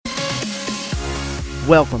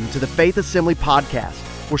Welcome to the Faith Assembly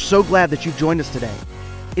Podcast. We're so glad that you've joined us today.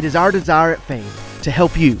 It is our desire at Faith to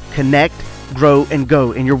help you connect, grow, and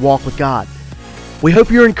go in your walk with God. We hope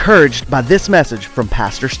you're encouraged by this message from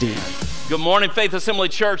Pastor Steve. Good morning, Faith Assembly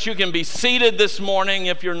Church. You can be seated this morning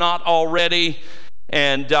if you're not already.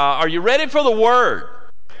 And are you ready for the Word?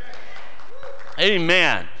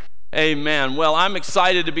 Amen. Amen. Well, I'm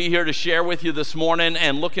excited to be here to share with you this morning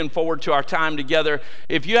and looking forward to our time together.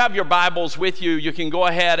 If you have your Bibles with you, you can go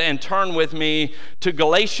ahead and turn with me to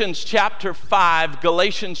Galatians chapter 5.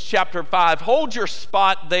 Galatians chapter 5. Hold your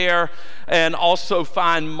spot there and also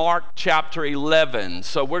find Mark chapter 11.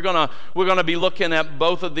 So we're gonna be looking at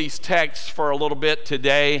both of these texts for a little bit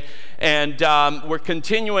today. And we're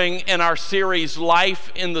continuing in our series,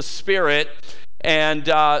 Life in the Spirit. And,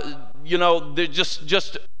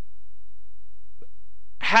 just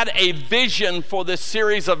had a vision for this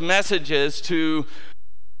series of messages to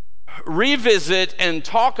revisit and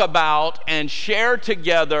talk about and share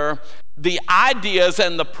together the ideas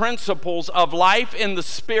and the principles of life in the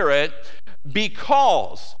Spirit,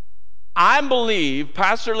 because I believe,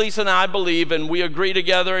 Pastor Lisa and I believe, and we agree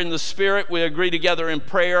together in the Spirit, we agree together in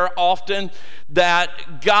prayer often,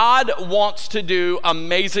 that God wants to do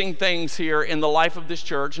amazing things here in the life of this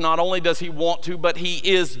church. Not only does He want to, but He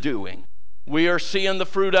is doing. We are seeing the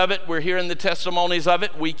fruit of it. We're hearing the testimonies of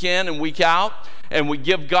it week in and week out, and we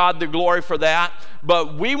give God the glory for that.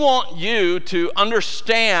 But we want you to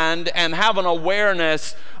understand and have an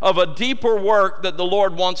awareness of a deeper work that the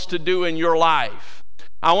Lord wants to do in your life.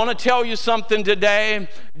 I want to tell you something today,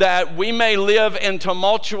 that we may live in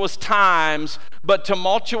tumultuous times, but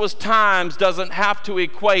tumultuous times doesn't have to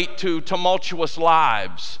equate to tumultuous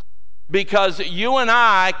lives. Because you and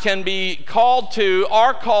I can be called to,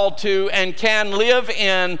 are called to, and can live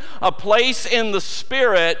in a place in the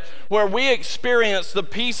Spirit where we experience the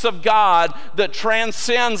peace of God that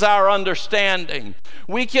transcends our understanding.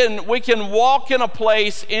 We can walk in a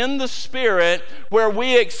place in the Spirit where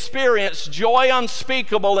we experience joy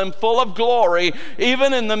unspeakable and full of glory,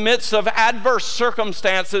 even in the midst of adverse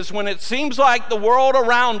circumstances when it seems like the world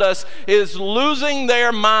around us is losing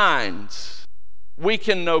their minds. We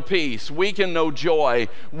can know peace, we can know joy,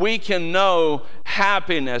 we can know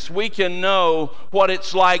happiness, we can know what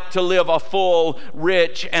it's like to live a full,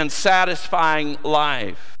 rich, and satisfying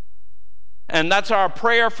life. And that's our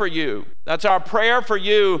prayer for you. That's our prayer for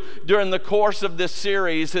you during the course of this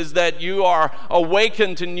series, is that you are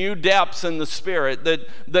awakened to new depths in the Spirit,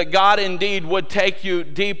 that God indeed would take you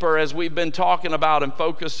deeper, as we've been talking about and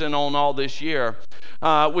focusing on all this year.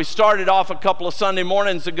 We started off a couple of Sunday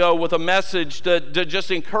mornings ago with a message to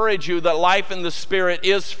just encourage you that life in the Spirit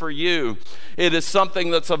is for you. It is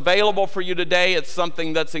something that's available for you today. It's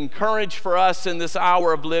something that's encouraged for us in this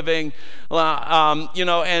hour of living.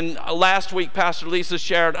 And last week, Pastor Lisa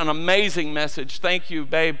shared an amazing message. Thank you,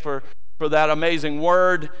 babe, for that amazing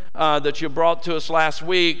word that you brought to us last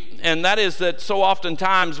week. And that is that so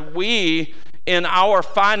oftentimes we, in our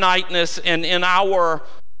finiteness and in our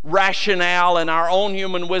rationale and our own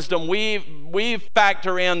human wisdom, we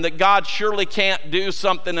factor in that God surely can't do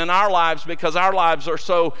something in our lives because our lives are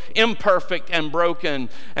so imperfect and broken.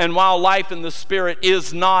 And while life in the Spirit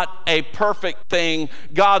is not a perfect thing,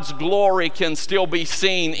 God's glory can still be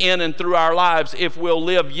seen in and through our lives if we'll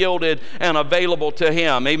live yielded and available to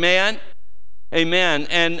Him. Amen? Amen.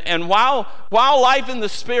 And while life in the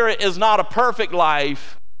Spirit is not a perfect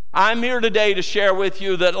life, I'm here today to share with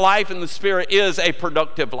you that life in the Spirit is a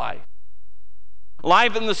productive life.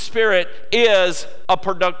 Life in the Spirit is a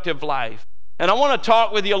productive life. And I want to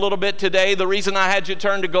talk with you a little bit today. The reason I had you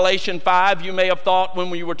turn to Galatians 5, you may have thought when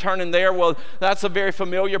we were turning there, well, that's a very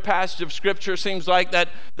familiar passage of Scripture. Seems like that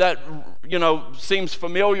seems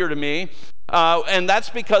familiar to me. And that's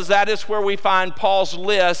because that is where we find Paul's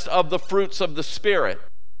list of the fruits of the Spirit.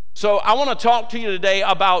 So I want to talk to you today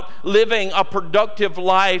about living a productive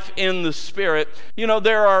life in the Spirit. You know,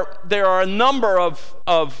 there are a number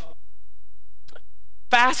of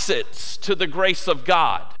facets to the grace of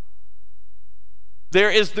God.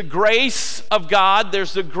 There is the grace of God.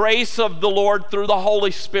 There's the grace of the Lord through the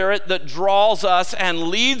Holy Spirit that draws us and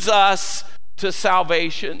leads us to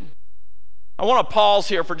salvation. I want to pause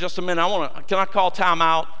here for just a minute. Can I call time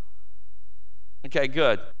out? Okay,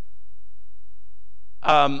 good.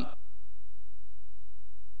 Let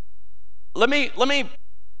me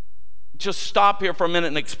just stop here for a minute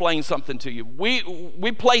and explain something to you.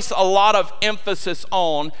 We place a lot of emphasis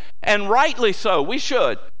on, and rightly so, we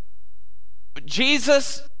should.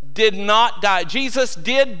 Jesus did not die. Jesus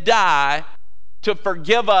did die to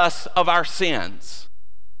forgive us of our sins.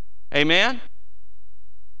 Amen?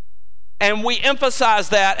 And we emphasize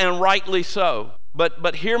that, and rightly so.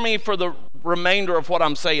 but hear me for the remainder of what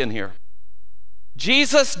I'm saying here.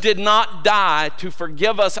 Jesus did not die to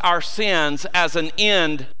forgive us our sins as an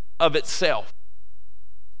end of itself.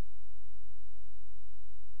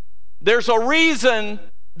 There's a reason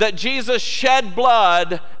that Jesus shed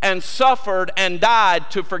blood and suffered and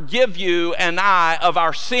died to forgive you and I of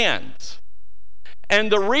our sins. And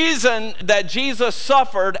the reason that Jesus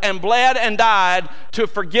suffered and bled and died to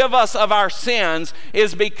forgive us of our sins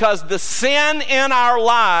is because the sin in our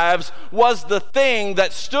lives was the thing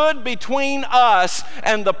that stood between us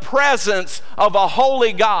and the presence of a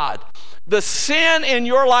holy God. The sin in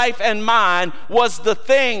your life and mine was the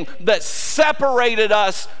thing that separated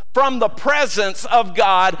us from the presence of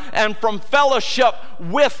God and from fellowship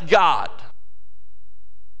with God.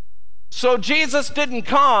 So Jesus didn't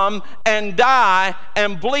come and die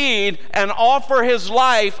and bleed and offer his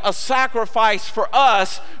life a sacrifice for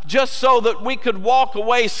us just so that we could walk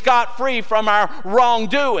away scot-free from our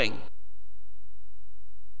wrongdoing.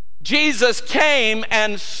 Jesus came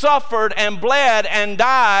and suffered and bled and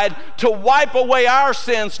died to wipe away our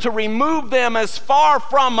sins, to remove them as far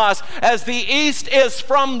from us as the east is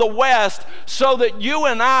from the west, so that you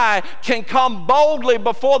and I can come boldly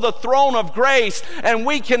before the throne of grace and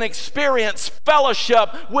we can experience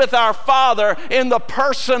fellowship with our Father in the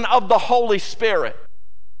person of the Holy Spirit.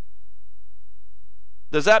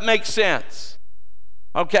 Does that make sense?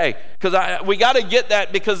 Okay, because we got to get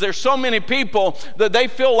that, because there's so many people that they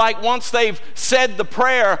feel like once they've said the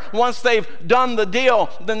prayer, once they've done the deal,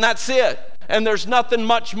 then that's it. And there's nothing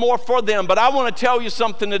much more for them. But I want to tell you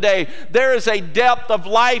something today. There is a depth of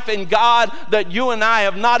life in God that you and I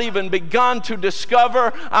have not even begun to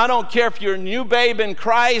discover. I don't care if you're a new babe in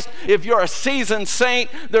Christ, if you're a seasoned saint,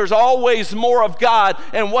 there's always more of God.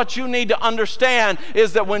 And what you need to understand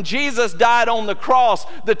is that when Jesus died on the cross,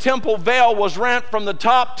 the temple veil was rent from the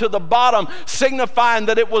top to the bottom, signifying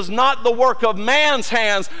that it was not the work of man's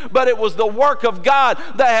hands, but it was the work of God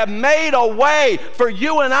that had made a way for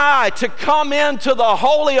you and I to come into the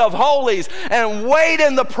Holy of Holies and wait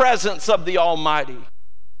in the presence of the Almighty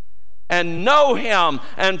and know him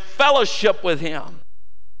and fellowship with him.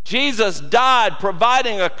 Jesus died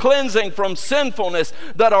providing a cleansing from sinfulness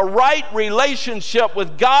that a right relationship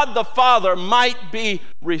with God the Father might be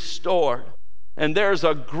restored. And there's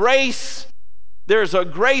a grace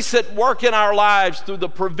at work in our lives through the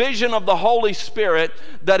provision of the Holy Spirit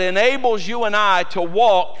that enables you and I to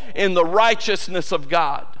walk in the righteousness of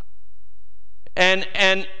God. And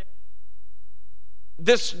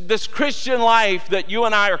this Christian life that you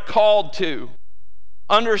and I are called to,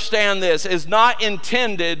 understand this, is not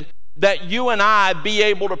intended that you and I be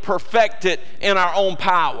able to perfect it in our own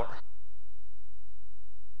power.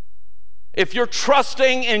 If you're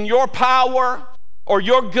trusting in your power or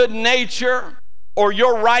your good nature or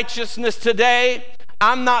your righteousness today,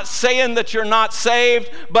 I'm not saying that you're not saved,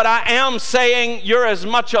 but I am saying you're as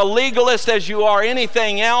much a legalist as you are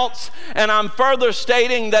anything else. And I'm further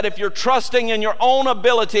stating that if you're trusting in your own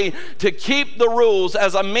ability to keep the rules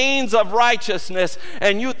as a means of righteousness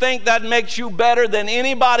and you think that makes you better than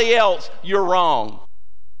anybody else, you're wrong.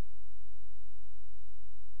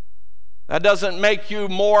 That doesn't make you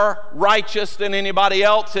more righteous than anybody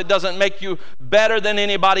else. It doesn't make you better than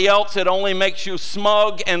anybody else. It only makes you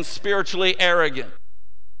smug and spiritually arrogant.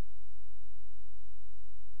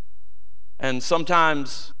 And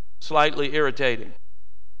sometimes slightly irritating.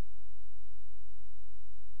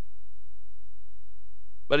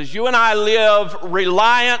 But as you and I live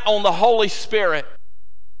reliant on the Holy Spirit,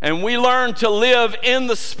 and we learn to live in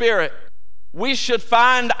the Spirit, we should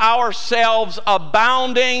find ourselves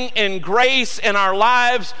abounding in grace in our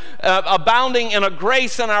lives, abounding in a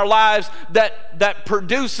grace in our lives that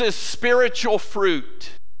produces spiritual fruit,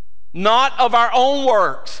 not of our own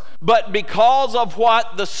works, but because of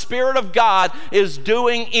what the Spirit of God is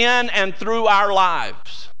doing in and through our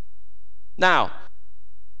lives. Now,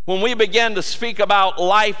 when we begin to speak about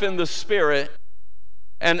life in the Spirit,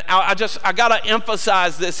 and I got to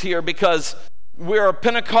emphasize this here because we're a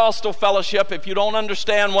Pentecostal fellowship. If you don't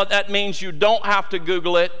understand what that means, you don't have to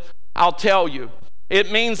Google it. I'll tell you.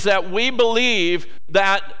 It means that we believe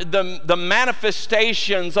that the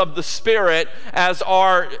manifestations of the Spirit, as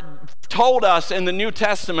are told us in the New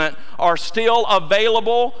Testament, are still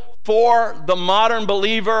available for the modern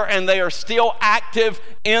believer, and they are still active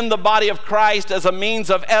in the body of Christ as a means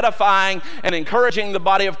of edifying and encouraging the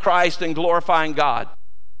body of Christ and glorifying God.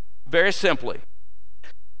 Very simply.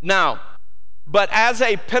 Now, but as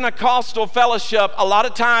a Pentecostal fellowship, a lot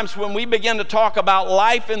of times when we begin to talk about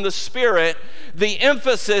life in the Spirit, the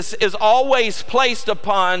emphasis is always placed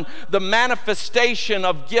upon the manifestation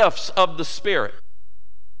of gifts of the Spirit.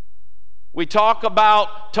 We talk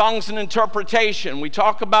about tongues and interpretation. We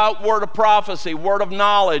talk about word of prophecy, word of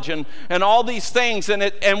knowledge, and all these things.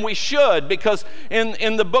 And we should, because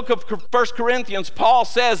in the book of 1 Corinthians, Paul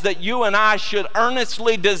says that you and I should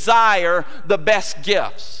earnestly desire the best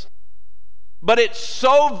gifts. But it's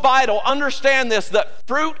so vital, understand this, that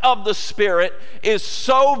fruit of the Spirit is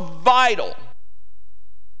so vital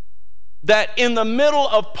that in the middle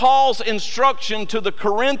of Paul's instruction to the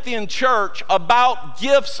Corinthian church about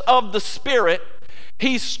gifts of the Spirit,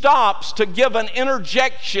 he stops to give an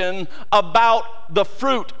interjection about the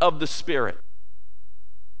fruit of the Spirit.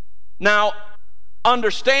 Now,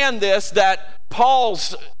 understand this, that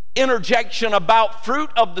Paul's interjection about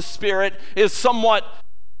fruit of the Spirit is somewhat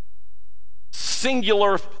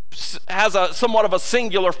singular, has a somewhat of a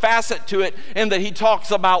singular facet to it, in that he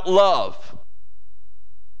talks about love.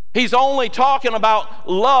 He's only talking about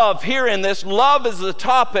love here in this. Love is the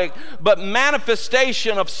topic, but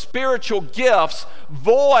manifestation of spiritual gifts,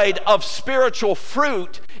 void of spiritual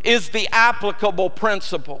fruit, is the applicable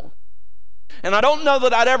principle. And I don't know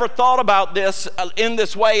that I'd ever thought about this in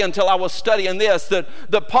this way until I was studying this,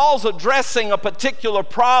 that Paul's addressing a particular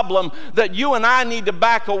problem that you and I need to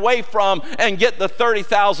back away from and get the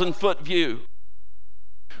 30,000-foot view.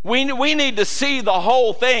 We need to see the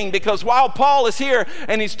whole thing, because while Paul is here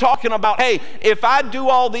and he's talking about, hey, if I do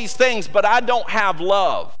all these things but I don't have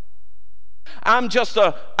love, I'm just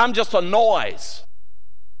a noise.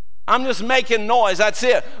 I'm just making noise, that's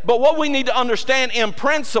it. But what we need to understand in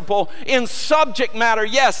principle, in subject matter,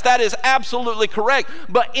 yes, that is absolutely correct.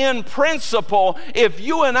 But in principle, if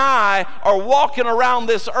you and I are walking around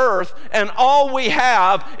this earth and all we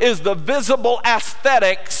have is the visible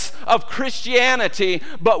aesthetics of Christianity,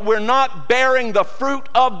 but we're not bearing the fruit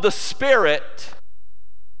of the Spirit,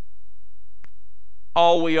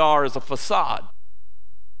 all we are is a facade.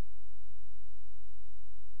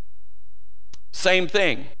 Same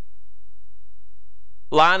thing.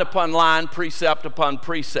 Line upon line, precept upon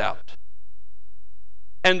precept.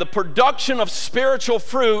 And the production of spiritual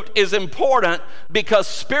fruit is important, because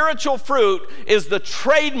spiritual fruit is the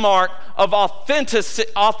trademark of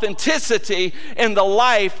authenticity in the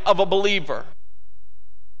life of a believer.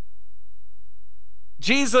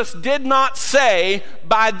 Jesus did not say,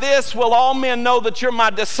 by this will all men know that you're my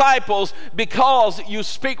disciples, because you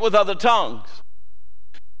speak with other tongues.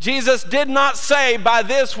 Jesus did not say, by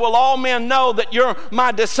this will all men know that you're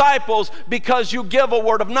my disciples, because you give a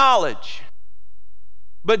word of knowledge.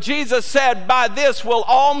 But Jesus said, by this will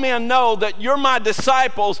all men know that you're my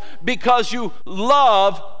disciples, because you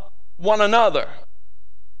love one another.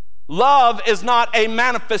 Love is not a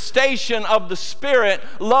manifestation of the Spirit.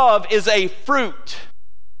 Love is a fruit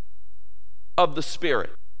of the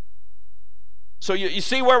Spirit. So you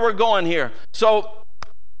see where we're going here. So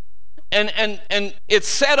And it's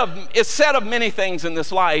said of many things in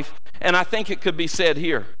this life, and I think it could be said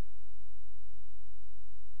here.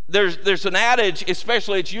 There's an adage,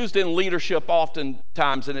 especially it's used in leadership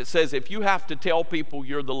oftentimes, and it says, if you have to tell people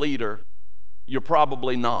you're the leader, you're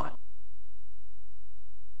probably not.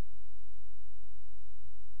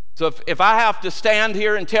 So if I have to stand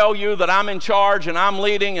here and tell you that I'm in charge and I'm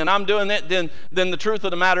leading and I'm doing it, then the truth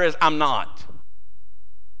of the matter is I'm not.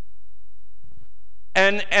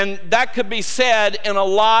 And that could be said in a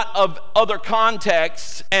lot of other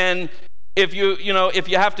contexts. And if you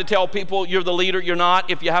have to tell people you're the leader, you're not.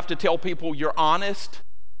 If you have to tell people you're honest,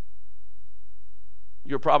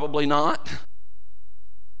 you're probably not.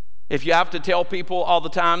 If you have to tell people all the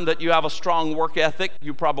time that you have a strong work ethic,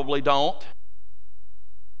 you probably don't.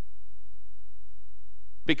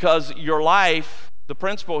 Because your life, the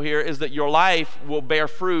principle here is that your life will bear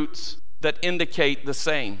fruits that indicate the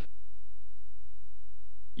same.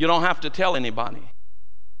 You don't have to tell anybody.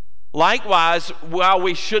 Likewise, while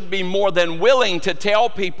we should be more than willing to tell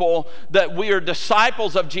people that we are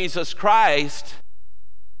disciples of Jesus Christ,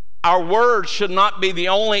 our words should not be the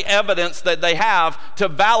only evidence that they have to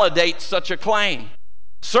validate such a claim.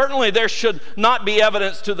 Certainly there should not be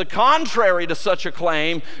evidence to the contrary to such a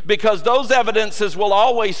claim, because those evidences will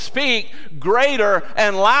always speak greater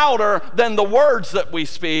and louder than the words that we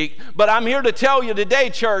speak. But I'm here to tell you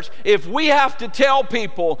today, church, if we have to tell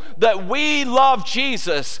people that we love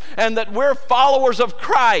Jesus and that we're followers of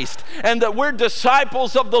Christ and that we're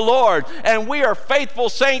disciples of the Lord and we are faithful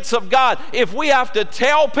saints of God, if we have to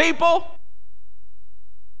tell people,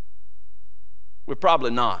 we're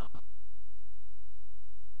probably not.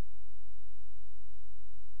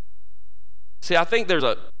 See, I think there's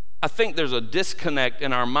a disconnect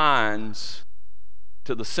in our minds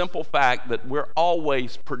to the simple fact that we're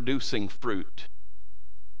always producing fruit.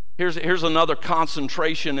 Here's another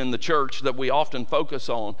concentration in the church that we often focus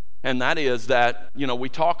on, And that is that, we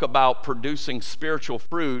talk about producing spiritual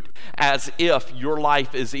fruit as if your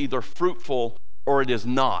life is either fruitful or it is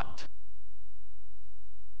not.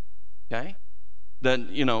 Okay? Then,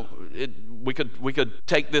 we could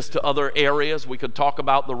take this to other areas. We could talk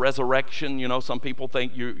about the resurrection. Some people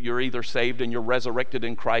think you're either saved and you're resurrected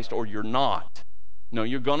in Christ or you're not. No,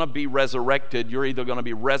 you're going to be resurrected. You're either going to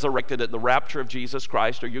be resurrected at the rapture of Jesus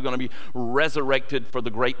Christ or you're going to be resurrected for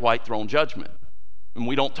the great white throne judgment. And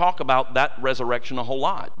we don't talk about that resurrection a whole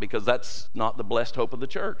lot because that's not the blessed hope of the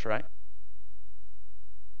church, right?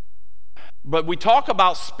 But we talk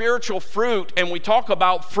about spiritual fruit and we talk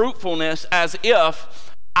about fruitfulness as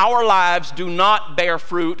if our lives do not bear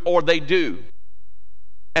fruit or they do.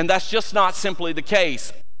 And that's just not simply the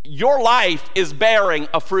case. Your life is bearing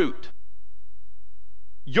a fruit.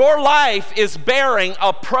 Your life is bearing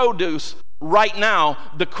a produce right now.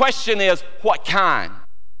 The question is, what kind?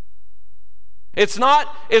 It's not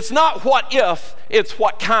what if, it's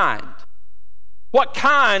what kind. What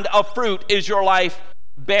kind of fruit is your life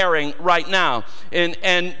bearing right now?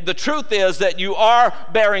 And the truth is that you are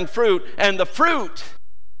bearing fruit, and the fruit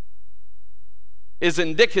is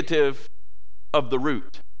indicative of the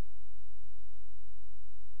root.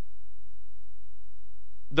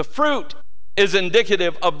 The fruit is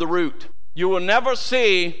indicative of the root. You will never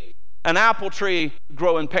see an apple tree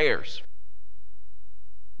grow in pears.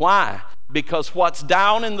 Why? Because what's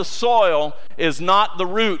down in the soil is not the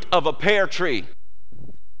root of a pear tree.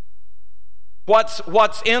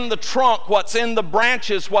 What's in the trunk, what's in the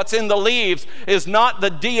branches, what's in the leaves is not the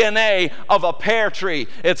DNA of a pear tree.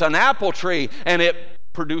 It's an apple tree, and it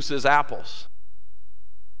produces apples.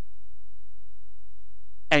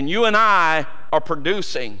 And you and I are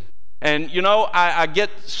producing. And I get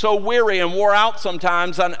so weary and wore out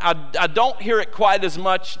sometimes, and I don't hear it quite as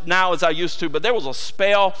much now as I used to, but there was a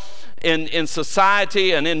spell in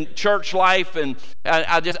society and in church life, and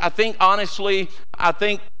I think honestly,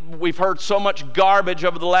 we've heard so much garbage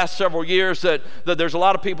over the last several years that there's a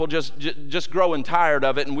lot of people just growing tired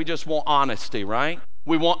of it, and we just want honesty, right?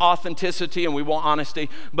 We want authenticity and we want honesty.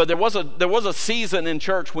 But there was a season in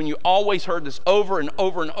church when you always heard this over and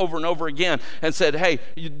over and over and over again and said, hey,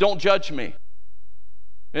 you don't judge me.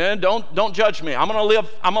 Yeah, don't judge me. I'm gonna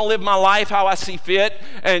live my life how I see fit,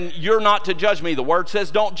 and you're not to judge me. The word says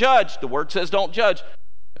don't judge. The word says don't judge.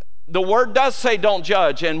 The word does say don't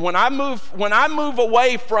judge. And when I move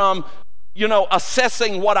away from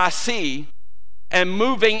assessing what I see and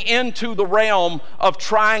moving into the realm of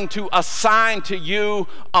trying to assign to you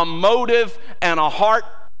a motive and a heart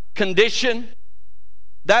condition,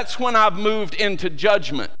 that's when I've moved into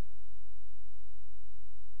judgment.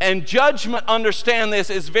 And judgment, understand this,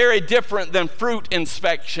 is very different than fruit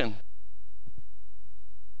inspection.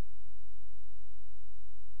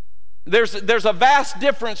 There's a vast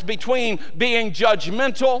difference between being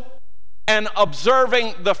judgmental and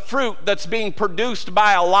observing the fruit that's being produced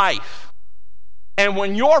by a life. And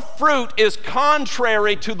when your fruit is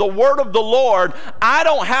contrary to the word of the Lord, I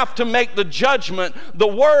don't have to make the judgment. The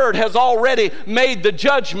word has already made the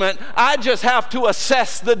judgment. I just have to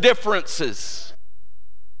assess the differences.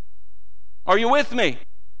 Are you with me?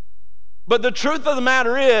 But the truth of the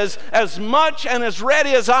matter is, as much and as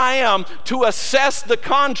ready as I am to assess the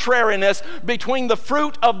contrariness between the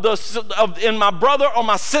fruit in my brother or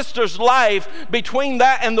my sister's life, between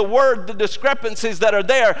that and the word, the discrepancies that are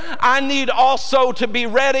there, I need also to be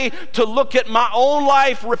ready to look at my own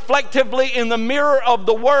life reflectively in the mirror of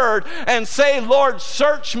the word and say, Lord,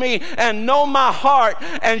 search me and know my heart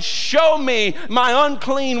and show me my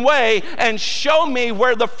unclean way and show me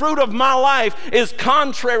where the fruit of my life is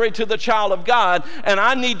contrary to the child of God, and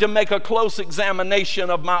I need to make a close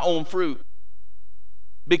examination of my own fruit.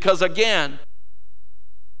 Because again,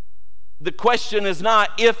 the question is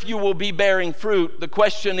not if you will be bearing fruit. The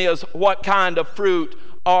question is, what kind of fruit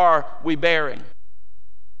are we bearing?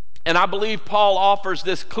 And I believe Paul offers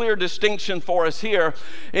this clear distinction for us here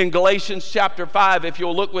in Galatians chapter 5. If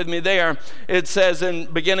you'll look with me there, it says,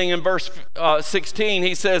 beginning in verse 16,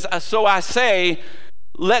 he says, so I say,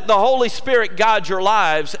 let the Holy Spirit guide your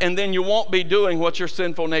lives, and then you won't be doing what your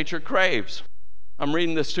sinful nature craves. I'm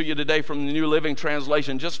reading this to you today from the New Living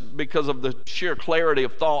Translation just because of the sheer clarity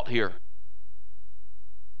of thought here.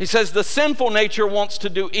 He says, the sinful nature wants to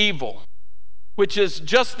do evil, which is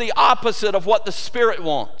just the opposite of what the Spirit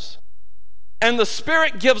wants. And the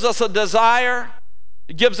Spirit gives us a desire,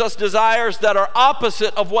 it gives us desires that are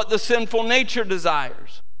opposite of what the sinful nature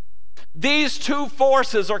desires. These two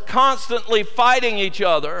forces are constantly fighting each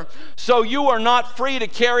other, so you are not free to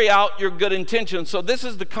carry out your good intentions. So this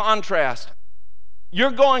is the contrast.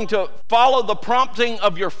 You're going to follow the prompting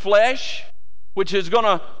of your flesh, which is going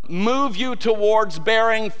to move you towards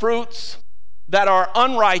bearing fruits that are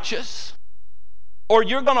unrighteous, or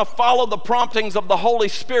you're going to follow the promptings of the Holy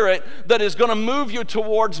Spirit that is going to move you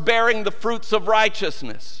towards bearing the fruits of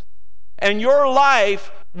righteousness. And your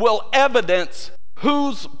life will evidence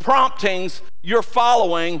whose promptings you're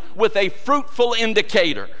following with a fruitful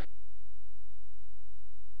indicator.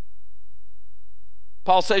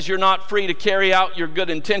 Paul says you're not free to carry out your good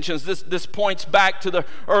intentions. This points back to the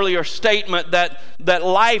earlier statement that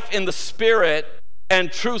life in the Spirit and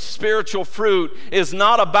true spiritual fruit is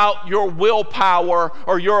not about your willpower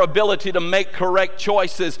or your ability to make correct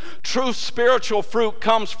choices. True spiritual fruit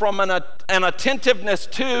comes from an attentiveness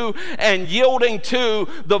to and yielding to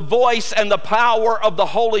the voice and the power of the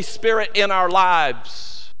Holy Spirit in our lives.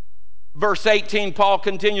 Verse 18, Paul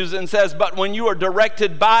continues and says, "But when you are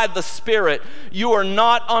directed by the Spirit, you are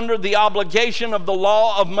not under the obligation of the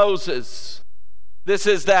law of Moses." This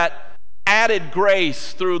is that added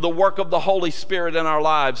grace through the work of the Holy Spirit in our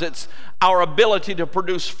lives. It's our ability to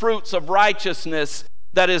produce fruits of righteousness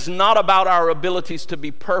that is not about our abilities to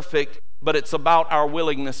be perfect, but it's about our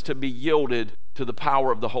willingness to be yielded to the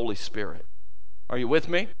power of the Holy Spirit. Are you with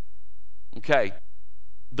me? Okay.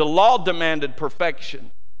 The law demanded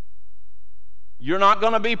perfection. You're not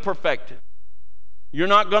going to be perfected. You're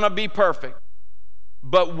not going to be perfect.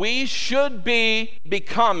 But we should be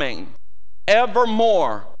becoming ever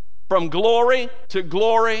more, from glory to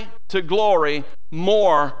glory to glory,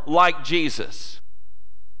 more like Jesus.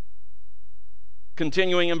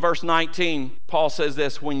 Continuing in verse 19, Paul says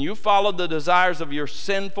this: "When you follow the desires of your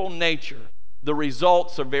sinful nature, the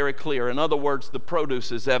results are very clear." In other words, the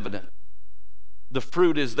produce is evident. The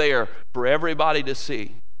fruit is there for everybody to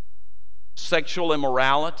see. Sexual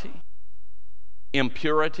immorality,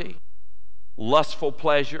 impurity, lustful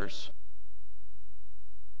pleasures.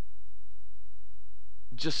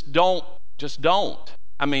 Just don't.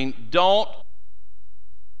 I mean, don't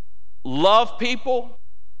love people,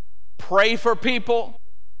 pray for people,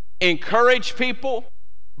 encourage people,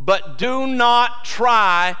 but do not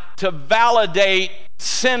try to validate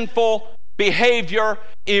sinful behavior,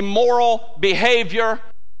 immoral behavior.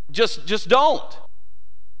 Just don't.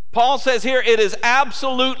 Paul says here, it is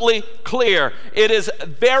absolutely clear. It is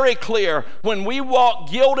very clear. When we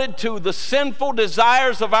walk yielded to the sinful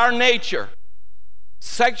desires of our nature,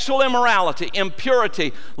 sexual immorality,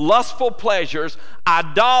 impurity, lustful pleasures,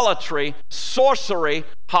 idolatry, sorcery,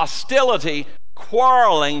 hostility,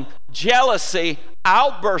 quarreling, jealousy,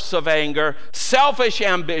 outbursts of anger, selfish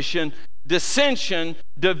ambition, dissension,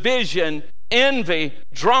 division, envy,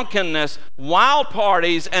 drunkenness, wild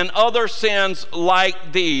parties, and other sins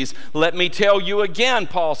like these. Let me tell you again,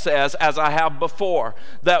 Paul says, as I have before,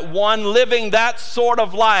 that one living that sort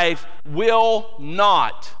of life will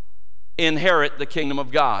not inherit the kingdom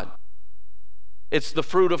of God. It's the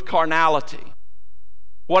fruit of carnality.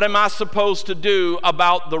 What am I supposed to do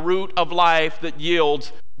about the root of life that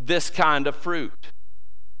yields this kind of fruit?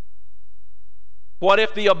 What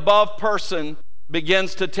if the above person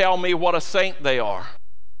begins to tell me what a saint they are?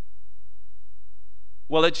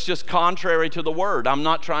 Well, it's just contrary to the word. I'm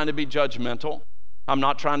not trying to be judgmental. I'm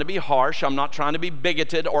not trying to be harsh. I'm not trying to be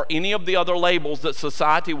bigoted or any of the other labels that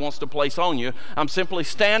society wants to place on you. I'm simply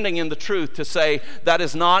standing in the truth to say that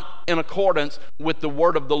is not in accordance with the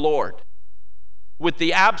word of the Lord, with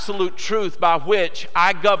the absolute truth by which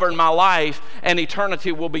I govern my life and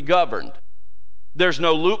eternity will be governed. There's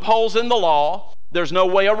no loopholes in the law. There's no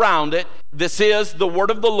way around it. This is the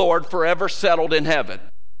word of the Lord forever settled in heaven.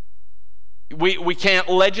 We can't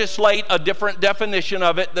legislate a different definition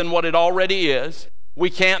of it than what it already is. We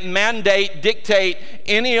can't mandate, dictate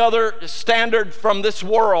any other standard from this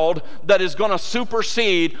world that is going to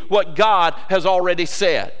supersede what God has already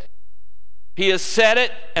said. He has said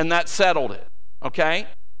it, and that settled it. Okay?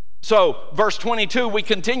 So, verse 22, we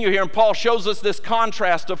continue here, and Paul shows us this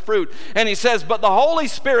contrast of fruit. And he says, "But the Holy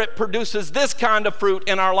Spirit produces this kind of fruit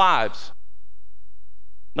in our lives."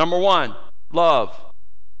 Number one, love,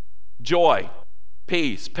 joy,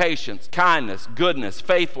 peace, patience, kindness, goodness,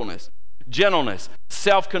 faithfulness, gentleness,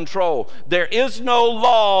 self-control. There is no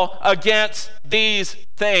law against these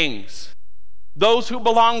things. Those who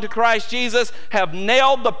belong to Christ Jesus have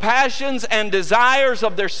nailed the passions and desires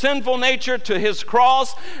of their sinful nature to his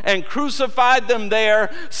cross and crucified them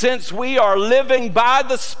there. Since we are living by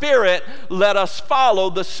the Spirit, let us follow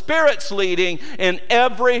the Spirit's leading in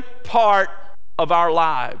every part of our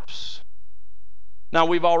lives. Now,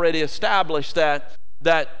 we've already established that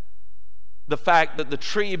the fact that the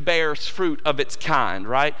tree bears fruit of its kind,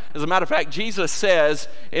 right? As a matter of fact, Jesus says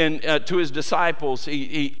to his disciples,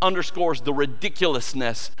 he underscores the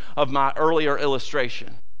ridiculousness of my earlier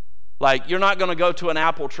illustration. Like, you're not going to go to an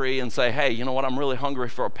apple tree and say, hey, you know what, I'm really hungry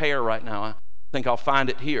for a pear right now. I think I'll find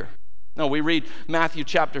it here. No, we read Matthew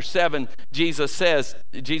chapter 7. Jesus says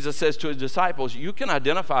to his disciples, you can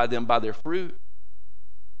identify them by their fruit.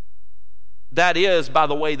 That is, by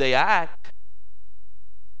the way they act.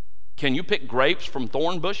 Can you pick grapes from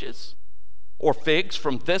thorn bushes or figs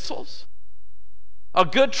from thistles? A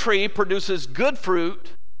good tree produces good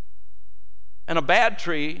fruit, and a bad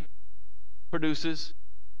tree produces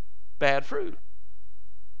bad fruit,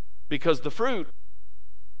 because the fruit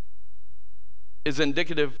is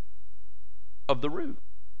indicative of the root.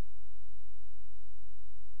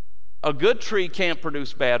 A good tree can't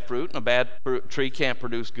produce bad fruit, and a bad tree can't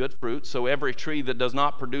produce good fruit, so every tree that does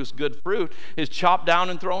not produce good fruit is chopped down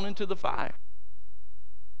and thrown into the fire.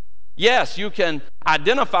 Yes, you can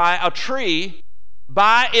identify a tree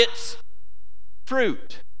by its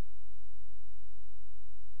fruit.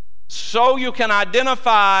 So you can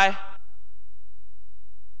identify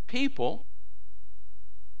people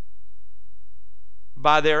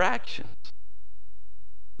by their actions.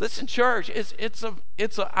 Listen, church,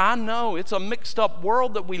 I know it's a mixed up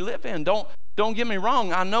world that we live in. Don't get me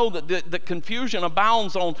wrong. I know that the confusion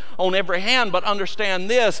abounds on every hand, but understand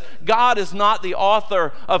this: God is not the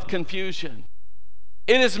author of confusion.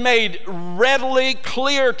 It is made readily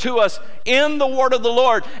clear to us in the word of the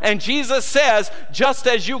Lord. And Jesus says, just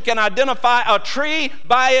as you can identify a tree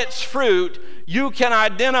by its fruit, you can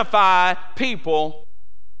identify people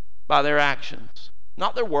by their actions.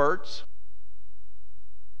 Not their words,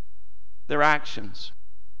 their actions.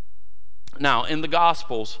 Now, in the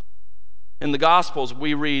Gospels,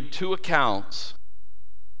 we read two accounts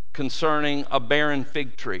concerning a barren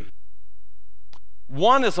fig tree.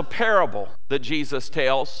 One is a parable that Jesus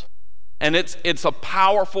tells, and it's a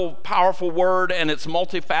powerful, powerful word, and it's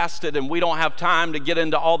multifaceted, and we don't have time to get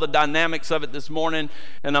into all the dynamics of it this morning,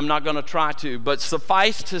 and I'm not going to try to. But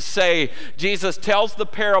suffice to say, Jesus tells the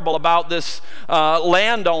parable about this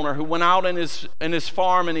landowner who went out in his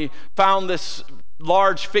farm, and he found this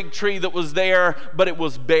large fig tree that was there, but it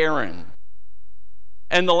was barren.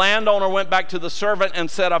 And the landowner went back to the servant and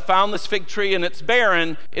said, I found this fig tree, and it's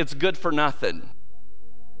barren. It's good for nothing.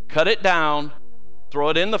 Cut it down, throw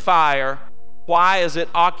it in the fire. Why is it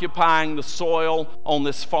occupying the soil on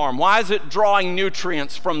this farm? Why is it drawing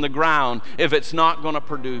nutrients from the ground if it's not going to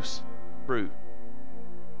produce fruit?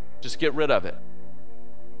 Just get rid of it.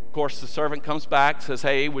 Of course, the servant comes back, says,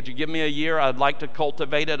 hey, would you give me a year? I'd like to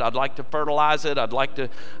cultivate it. I'd like to fertilize it. I'd like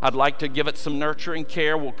to give it some nurturing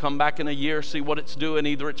care. We'll come back in a year, see what it's doing.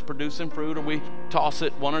 Either it's producing fruit or we toss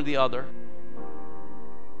it, one or the other.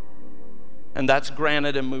 And that's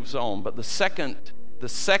granted and moves on. But the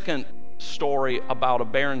second story about a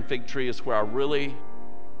barren fig tree is where I really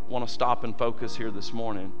want to stop and focus here this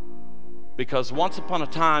morning. Because once upon a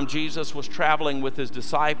time, Jesus was traveling with his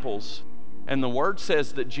disciples, and the word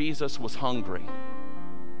says that Jesus was hungry.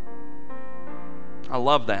 I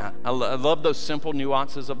love that. I love those simple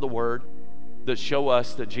nuances of the word that show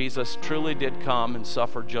us that Jesus truly did come and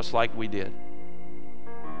suffer just like we did.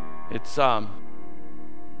 It's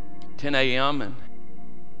 10 a.m. and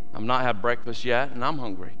I'm not had breakfast yet, and I'm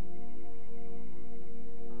hungry.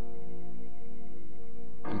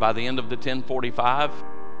 And by the end of the 10:45,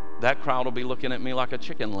 that crowd will be looking at me like a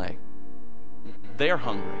chicken leg. They're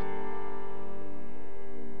hungry.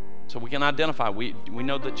 So we can identify. We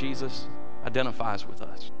know that Jesus identifies with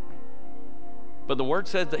us. But the word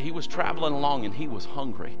says that he was traveling along and he was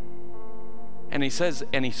hungry. And he says,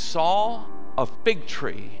 and he saw a fig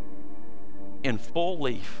tree in full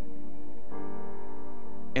leaf.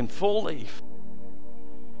 In full leaf.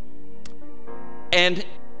 And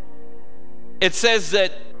it says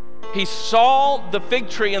that he saw the fig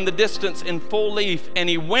tree in the distance in full leaf, and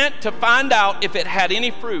he went to find out if it had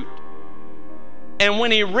any fruit. And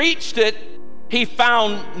when he reached it, he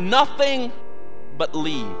found nothing but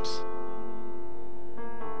leaves,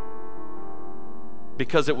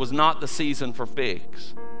 because it was not the season for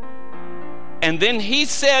figs. And then he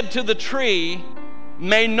said to the tree,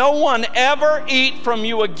 may no one ever eat from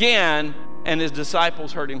you again. And his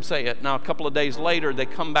disciples heard him say it. Now, a couple of days later, they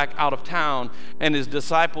come back out of town, and his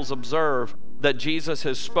disciples observe that Jesus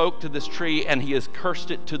has spoke to this tree, and he has cursed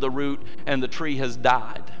it to the root, and the tree has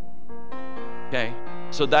died. Okay?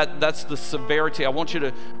 So that's the severity. I want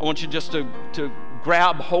you just to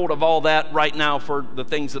grab hold of all that right now for the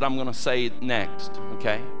things that I'm going to say next.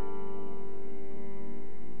 Okay?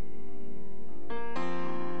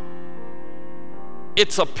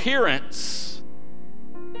 Its appearance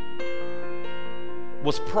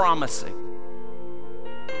was promising.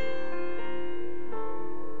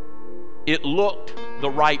 It looked the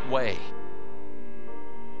right way.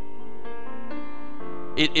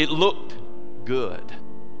 It looked good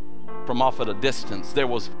from off at a distance. There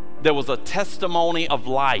was a testimony of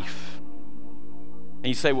life. And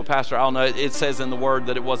you say, well, Pastor, I don't know. It says in the Word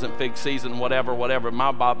that it wasn't fig season, whatever.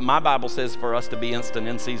 My Bible says for us to be instant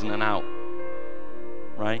in season and out.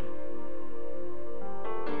 Right?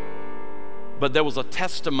 But there was a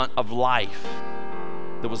testament of life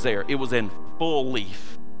that was there. It was in full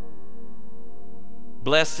leaf.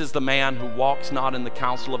 Blessed is the man who walks not in the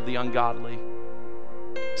counsel of the ungodly,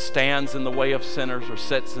 stands in the way of sinners, or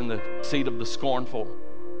sits in the seat of the scornful.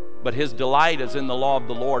 But his delight is in the law of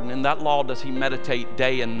the Lord, and in that law does he meditate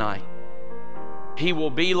day and night. He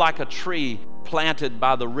will be like a tree planted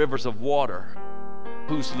by the rivers of water,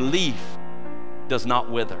 whose leaf does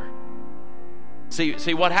not wither.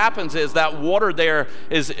 See what happens is that water there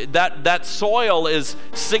is that soil is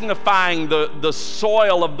signifying the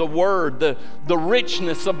soil of the Word, the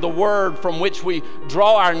richness of the Word from which we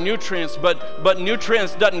draw our nutrients, but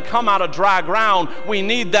nutrients doesn't come out of dry ground. We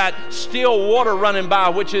need that still water running by,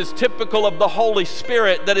 which is typical of the Holy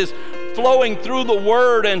Spirit that is flowing through the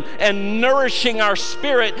Word and nourishing our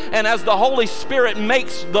spirit. And as the Holy Spirit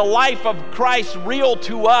makes the life of Christ real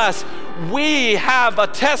to us, we have a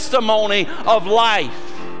testimony of life.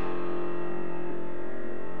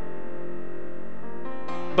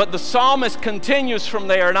 But the psalmist continues from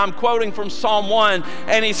there, and I'm quoting from Psalm 1,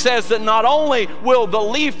 and he says that not only will the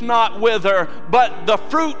leaf not wither, but the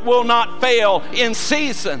fruit will not fail in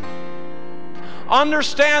season.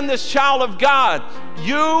 Understand this, child of God.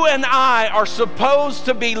 You and I are supposed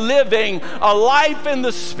to be living a life in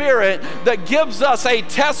the Spirit that gives us a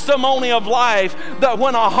testimony of life, that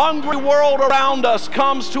when a hungry world around us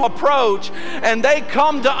comes to approach and they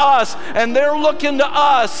come to us and they're looking to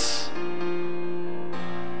us,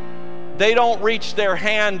 they don't reach their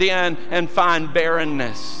hand in and find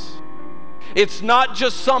barrenness. It's not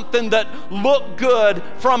just something that looked good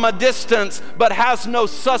from a distance but has no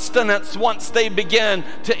sustenance once they begin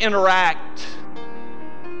to interact.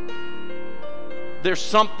 There's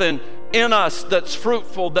something in us that's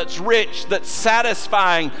fruitful, that's rich, that's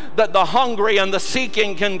satisfying, that the hungry and the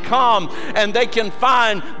seeking can come and they can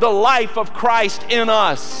find the life of Christ in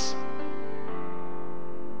us.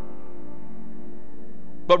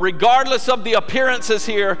 But regardless of the appearances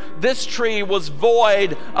here, this tree was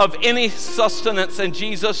void of any sustenance, and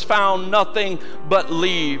Jesus found nothing but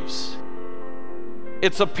leaves.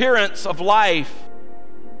 Its appearance of life,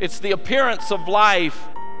 it's the appearance of life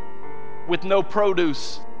with no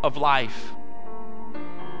produce of life.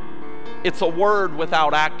 It's a word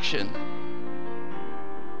without action.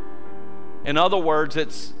 In other words,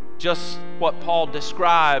 it's just what Paul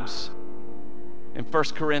describes in 1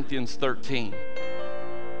 Corinthians 13.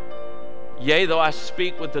 Yea, though I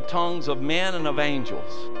speak with the tongues of men and of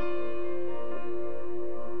angels.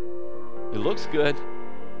 It looks good.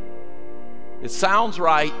 It sounds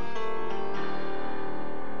right.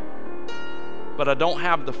 But I don't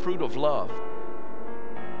have the fruit of love.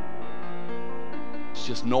 It's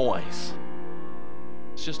just noise.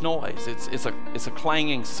 It's just noise. It's a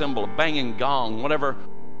clanging cymbal, a banging gong, whatever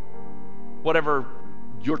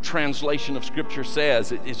your translation of Scripture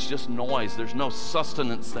says. It's just noise. There's no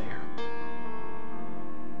sustenance there.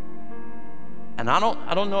 And I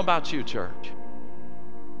don't know about you, church.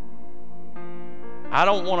 I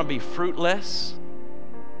don't want to be fruitless.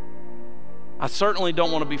 I certainly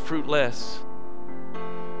don't want to be fruitless.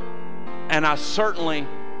 And I certainly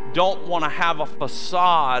don't want to have a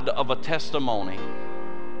facade of a testimony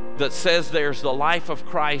that says there's the life of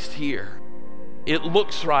Christ here. It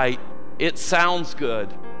looks right, it sounds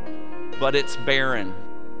good, but it's barren.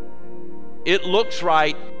 It looks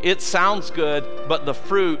right, it sounds good, but the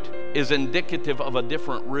fruit is indicative of a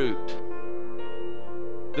different root.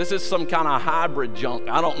 This is some kind of hybrid junk.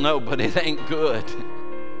 I don't know, but it ain't good.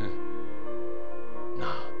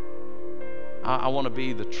 No. I want to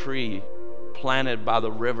be the tree planted by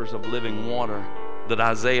the rivers of living water that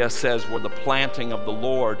Isaiah says were the planting of the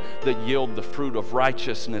Lord that yield the fruit of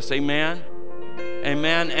righteousness. Amen?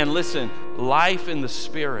 Amen. And listen, life in the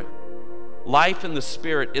Spirit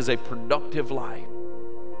is a productive life.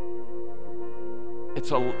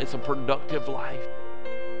 It's a productive life.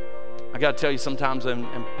 I got to tell you, sometimes, and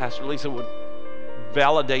Pastor Lisa would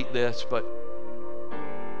validate this, but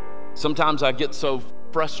sometimes I get so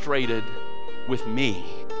frustrated with me.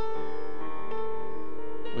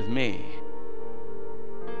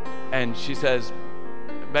 And she says,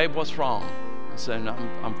 babe, what's wrong? I said,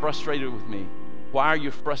 I'm frustrated with me. Why are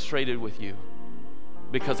you frustrated with you?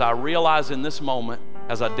 Because I realize in this moment,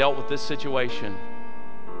 as I dealt with this situation,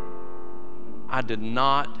 I did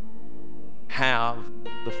not have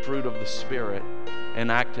the fruit of the Spirit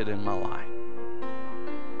enacted in my life.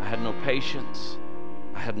 no patience.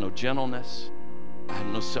 I had no gentleness. I had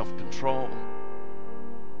no self-control.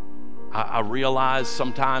 I realize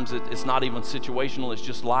sometimes it's not even situational, it's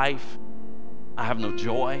just life. I have no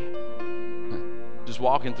joy. Just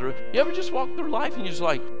walking through. You ever just walk through life and you're just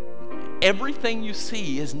like, everything you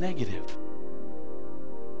see is negative?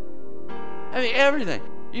 I mean, everything.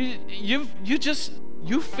 You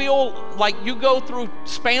feel like you go through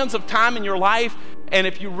spans of time in your life, and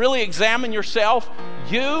if you really examine yourself,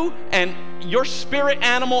 you and your spirit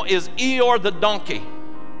animal is Eeyore the donkey.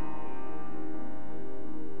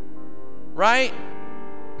 Right?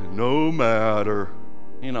 No matter.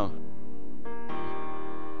 You know.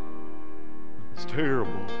 It's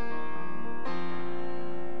terrible.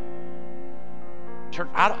 Church,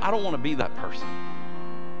 I don't want to be that person.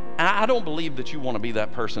 And I don't believe that you want to be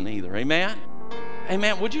that person either. Amen?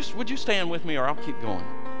 Amen. Would you stand with me, or I'll keep going?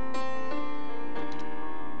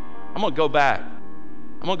 I'm going to go back.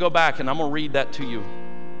 I'm going to go back and I'm going to read that to you.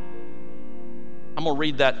 I'm going to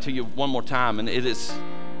read that to you one more time. And it's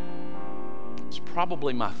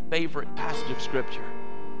probably my favorite passage of Scripture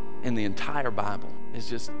in the entire Bible. It's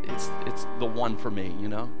the one for me, you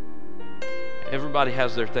know. Everybody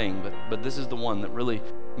has their thing, but this is the one that really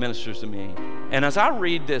ministers to me. And as I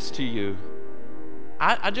read this to you,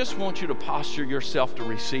 I just want you to posture yourself to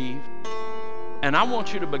receive. And I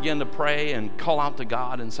want you to begin to pray and call out to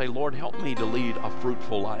God and say, Lord, help me to lead a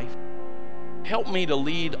fruitful life. Help me to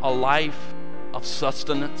lead a life of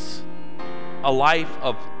sustenance, a life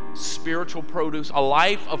of spiritual produce, a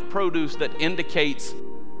life of produce that indicates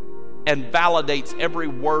and validates every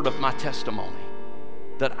word of my testimony,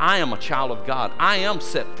 that I am a child of God. I am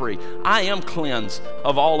set free. I am cleansed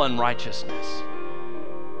of all unrighteousness.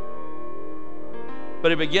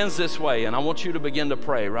 But it begins this way, and I want you to begin to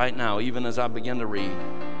pray right now, even as I begin to read.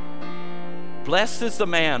 Blessed is the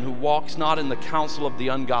man who walks not in the counsel of the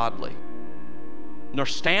ungodly, nor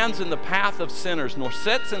stands in the path of sinners, nor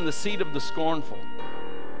sits in the seat of the scornful.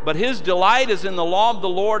 But his delight is in the law of the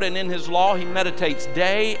Lord, and in his law he meditates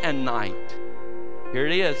day and night. Here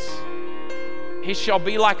it is. He shall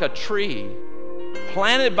be like a tree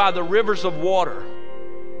planted by the rivers of water,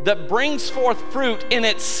 that brings forth fruit in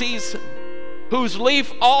its season, whose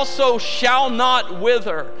leaf also shall not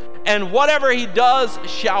wither, and whatever he does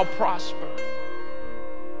shall prosper.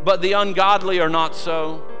 But the ungodly are not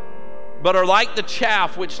so, but are like the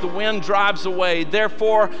chaff which the wind drives away.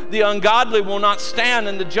 Therefore the ungodly will not stand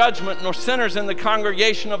in the judgment, nor sinners in the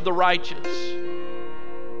congregation of the righteous.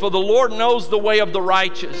 For the Lord knows the way of the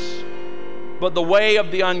righteous, but the way of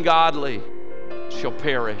the ungodly shall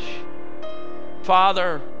perish.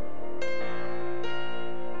 Father,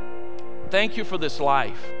 thank you for this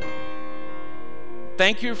life.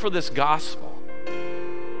 Thank you for this gospel.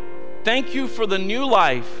 Thank you for the new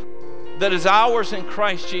life that is ours in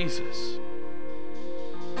Christ Jesus.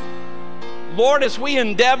 Lord, as we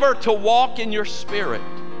endeavor to walk in your Spirit,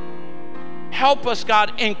 help us,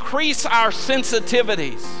 God, increase our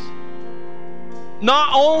sensitivities,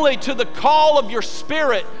 not only to the call of your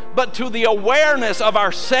Spirit, but to the awareness of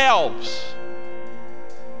ourselves.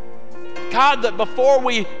 God, that before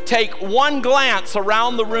we take one glance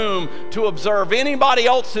around the room to observe anybody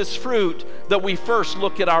else's fruit, that we first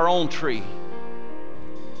look at our own tree.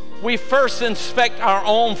 We first inspect our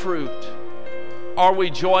own fruit. Are we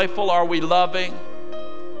joyful? Are we loving?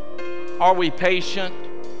 Are we patient?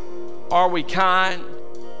 Are we kind?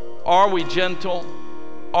 Are we gentle?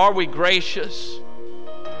 Are we gracious?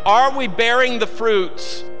 Are we bearing the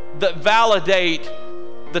fruits that validate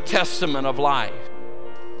the testament of life?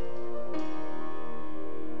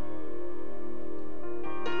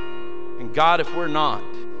 And God, if we're not,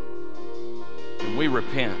 then we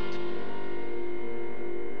repent.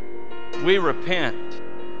 We repent.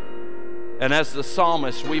 And as the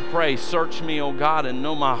psalmist, we pray, search me, O God, and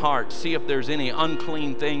know my heart. See if there's any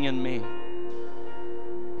unclean thing in me.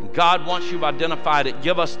 And God, once you've identified it,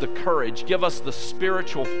 give us the courage, give us the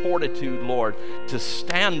spiritual fortitude, Lord, to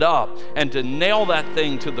stand up and to nail that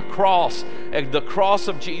thing to the cross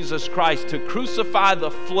of Jesus Christ, to crucify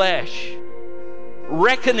the flesh,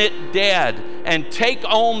 reckon it dead, and take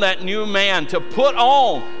on that new man, to put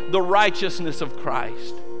on the righteousness of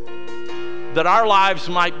Christ, that our lives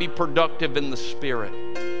might be productive in the Spirit.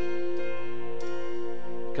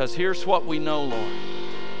 Because here's what we know, Lord.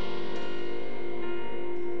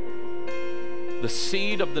 The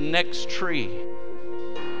seed of the next tree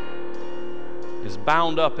is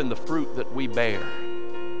bound up in the fruit that we bear.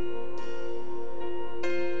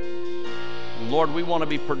 And Lord, we want to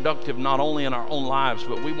be productive not only in our own lives,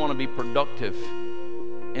 but we want to be productive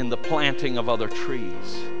in the planting of other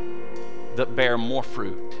trees that bear more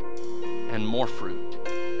fruit and more fruit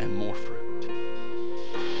and more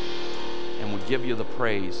give you the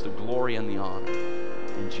praise, the glory, and the honor.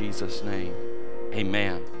 In Jesus' name,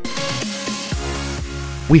 amen.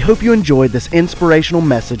 We hope you enjoyed this inspirational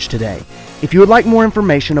message today. If you would like more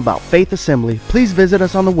information about Faith Assembly, please visit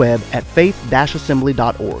us on the web at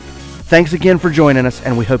faith-assembly.org. Thanks again for joining us,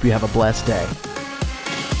 and we hope you have a blessed day.